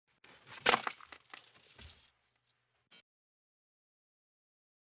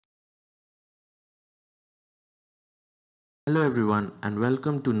Hello everyone and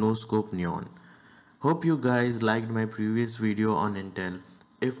welcome to No Scope Neon. Hope you guys liked my previous video on Intel.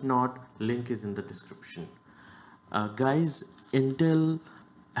 If not, link is in the description. Guys, Intel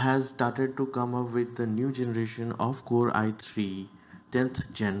has started to come up with the new generation of Core i3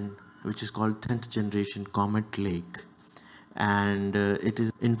 10th gen, which is called 10th generation Comet Lake, and it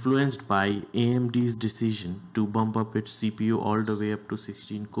is influenced by AMD's decision to bump up its CPU all the way up to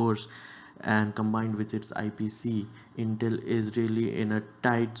 16 cores, and combined with its IPC, Intel is really in a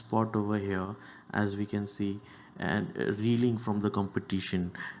tight spot over here, as we can see, and reeling from the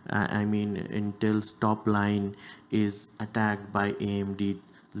competition. I mean, Intel's top line is attacked by AMD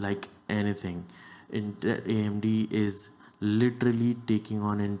like anything. AMD is literally taking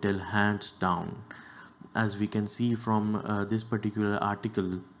on Intel hands down, as we can see from this particular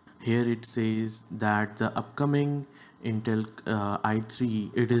article. Here it says that the upcoming Intel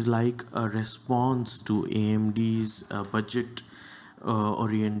i3, it is like a response to AMD's budget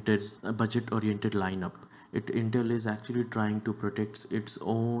oriented lineup. Intel is actually trying to protect its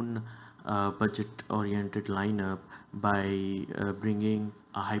own budget oriented lineup by bringing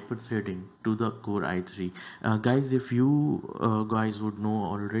a hyperthreading to the Core i3. Guys, if you guys would know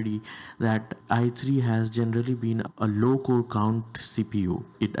already that i3 has generally been a low core count CPU.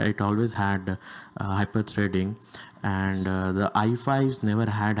 It always had hyperthreading, and the i5s never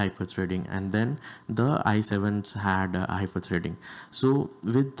had hyperthreading, and then the i7s had hyperthreading. So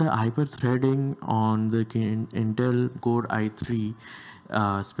with the hyperthreading on the Intel Core i3,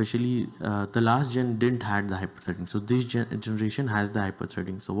 especially the last gen didn't had the hyperthreading, so this generation has the hyperthreading.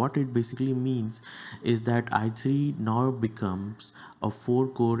 So what it basically means is that i3 now becomes a 4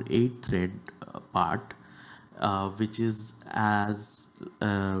 core 8 thread part, which is as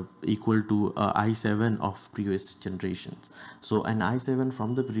equal to i7 of previous generations. So an i7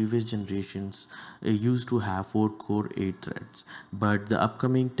 from the previous generations used to have 4 core 8 threads, but the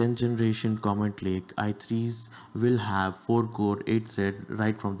upcoming 10th generation Comet Lake i3s will have 4 core 8 thread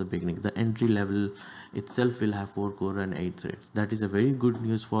right from the beginning. The entry level itself will have 4 core and 8 threads. That is a very good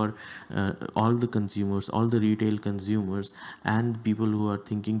news for all the consumers, all the retail consumers, and people who are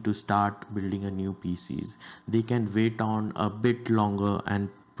thinking to start building a new PCs. They can wait on a bit longer and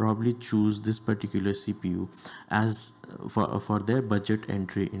probably choose this particular CPU as for their budget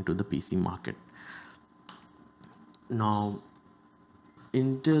entry into the PC market. Now,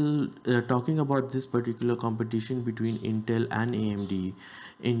 Intel, talking about this particular competition between Intel and AMD,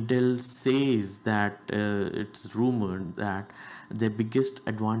 Intel says that it's rumored that their biggest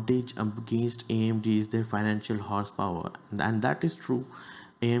advantage against AMD is their financial horsepower, and that is true.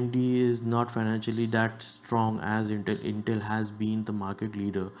 AMD is not financially that strong as Intel. Intel has been the market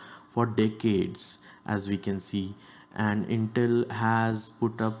leader for decades, as we can see, and Intel has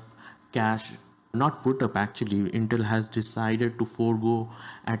put up cash, not put up actually, Intel has decided to forego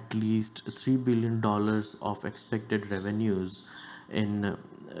at least $3 billion of expected revenues in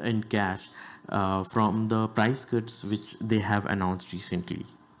cash from the price cuts which they have announced recently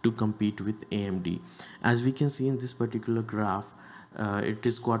to compete with AMD. As we can see in this particular graph, it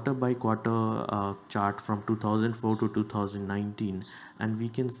is quarter by quarter chart from 2004 to 2019, and we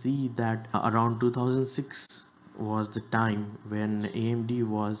can see that around 2006 was the time when AMD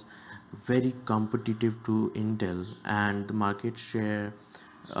was very competitive to Intel, and the market share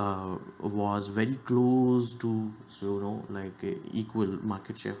was very close to, like equal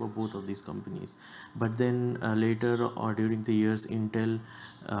market share for both of these companies. But then later or during the years, Intel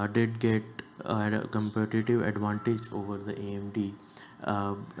did get a competitive advantage over the AMD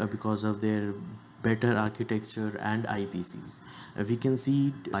because of their better architecture and IPCs. We can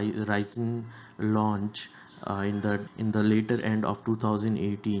see Ryzen launch in the later end of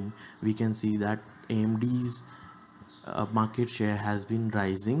 2018. We can see that AMD's market share has been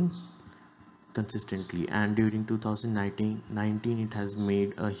rising consistently, and during 2019 it has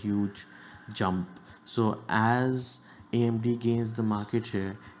made a huge jump. So as AMD gains the market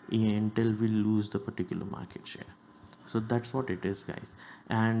share, Intel will lose the particular market share. So that's what it is, guys.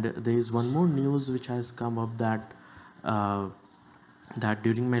 And there is one more news which has come up, uh, that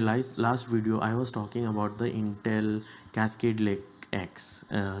during my last video I was talking about the Intel Cascade Lake X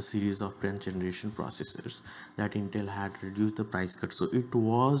series of 10th generation processors, that Intel had reduced the price cut. So it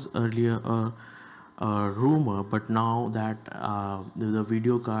was earlier a rumor, but now that the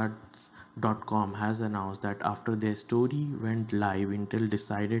videocards.com has announced that after their story went live, Intel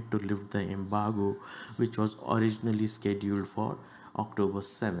decided to lift the embargo, which was originally scheduled for October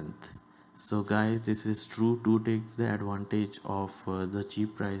 7th. So guys, this is true to take the advantage of the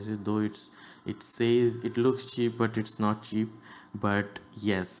cheap prices, though it says it looks cheap but it's not cheap. But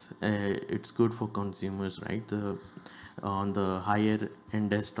yes, it's good for consumers, right? on the higher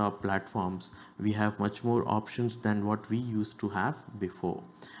end desktop platforms, we have much more options than what we used to have before.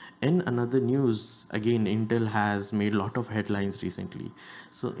 In another news, again, Intel has made a lot of headlines recently.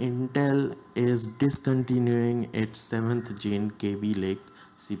 So Intel is discontinuing its 7th gen KB Lake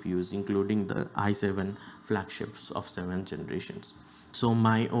CPUs, including the i7 flagships of 7 generations. So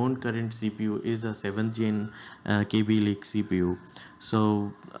my own current CPU is a 7th gen KB Lake CPU.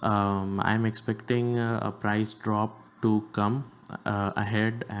 So I'm expecting a price drop to come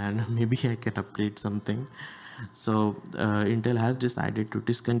ahead, and maybe I can upgrade something. So Intel has decided to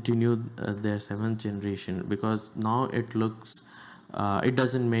discontinue their 7th generation because now it looks it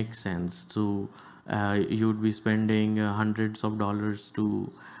doesn't make sense to you'd be spending hundreds of dollars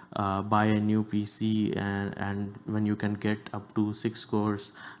to buy a new PC, and when you can get up to 6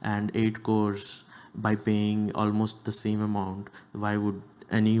 cores and 8 cores by paying almost the same amount, why would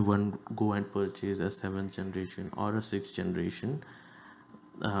anyone go and purchase a 7th generation or a 6th generation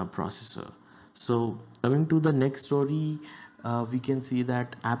processor? So coming to the next story, we can see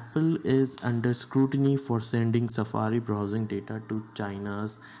that Apple is under scrutiny for sending Safari browsing data to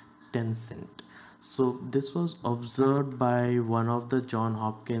China's Tencent. So this was observed by one of the John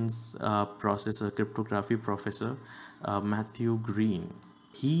Hopkins processor cryptography professor, Matthew Green.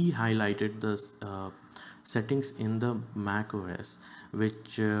 He highlighted the settings in the Mac OS,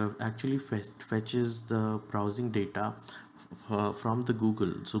 which actually fetches the browsing data from the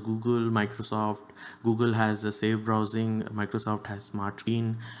Google. So Google has a safe browsing, Microsoft has smart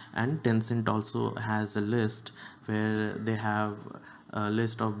screen, and Tencent also has a list where they have a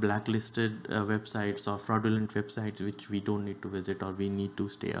list of blacklisted websites or fraudulent websites which we don't need to visit or we need to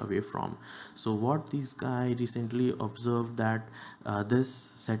stay away from. So what this guy recently observed that this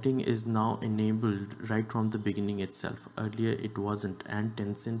setting is now enabled right from the beginning itself. Earlier it wasn't, and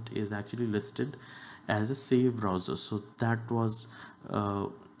Tencent is actually listed as a safe browser. So that was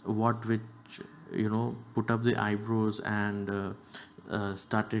what which put up the eyebrows, and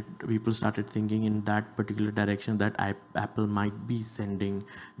people started thinking in that particular direction that Apple might be sending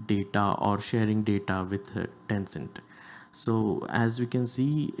data or sharing data with Tencent. So as we can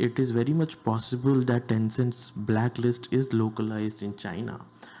see, it is very much possible that Tencent's blacklist is localized in China,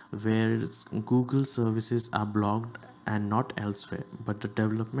 where Google services are blocked and not elsewhere. But the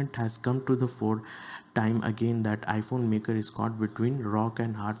development has come to the fore time again that iPhone maker is caught between rock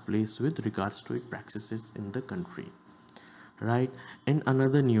and hard place with regards to its practices in the country. Right. In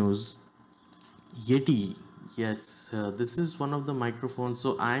another news, Yeti. Yes, this is one of the microphones.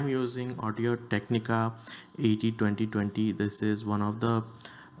 So I'm using Audio Technica 80 2020. This is one of the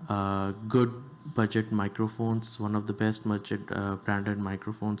good budget microphones, one of the best budget branded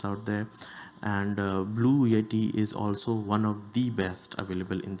microphones out there. And Blue Yeti is also one of the best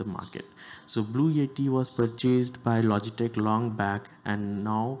available in the market. So Blue Yeti was purchased by Logitech long back, and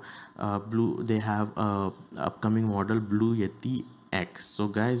now they have a upcoming model, Blue Yeti X. So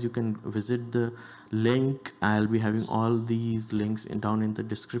guys, you can visit the link. I'll be having all these links down in the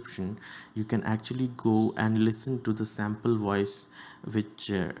description. You can actually go and listen to the sample voice which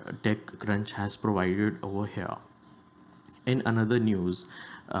TechCrunch has provided over here. In another news,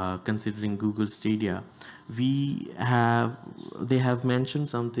 considering Google Stadia, they have mentioned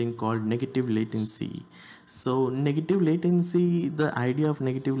something called negative latency. So negative latency, the idea of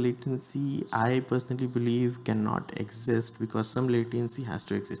negative latency, I personally believe cannot exist because some latency has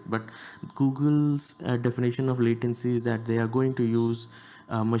to exist. But Google's definition of latency is that they are going to use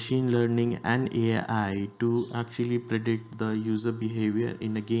machine learning and AI to actually predict the user behavior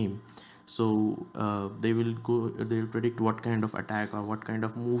in a game. So they will predict what kind of attack or what kind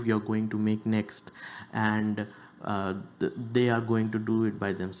of move you're going to make next, and they are going to do it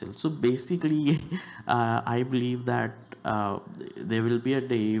by themselves. So basically I believe that there will be a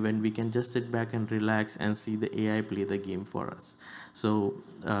day when we can just sit back and relax and see the AI play the game for us. So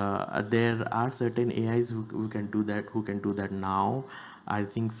there are certain AIs who can do that now. I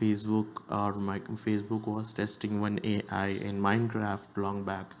think Facebook was testing one AI in Minecraft long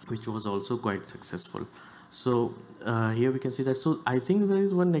back, which was also quite successful. So here we can see that. So I think there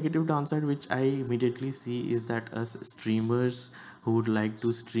is one negative downside which I immediately see is that us streamers who would like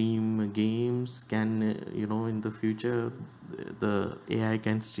to stream games can, in the future, the AI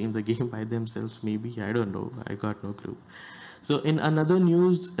can stream the game by themselves. Maybe, I don't know. I got no clue. So in another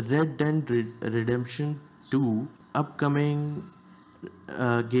news, Red Dead Redemption 2 upcoming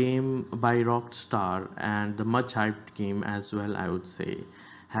game by Rockstar, and the much hyped game as well, I would say.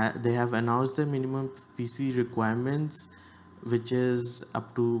 They have announced the minimum PC requirements, which is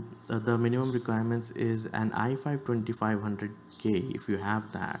up to the minimum requirements is an i5 2500K if you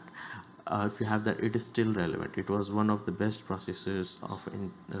have that. if you have that, it is still relevant. It was one of the best processors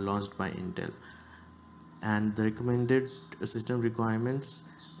launched by Intel. And the recommended system requirements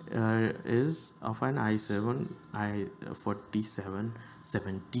is of an i7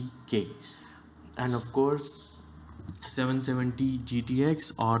 i4770K, and of course 770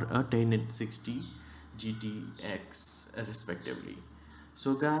 GTX or a 1060 GTX respectively.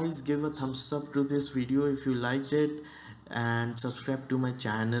 So guys, give a thumbs up to this video if you liked it, and subscribe to my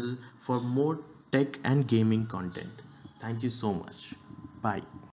channel for more tech and gaming content. Thank you so much. Bye.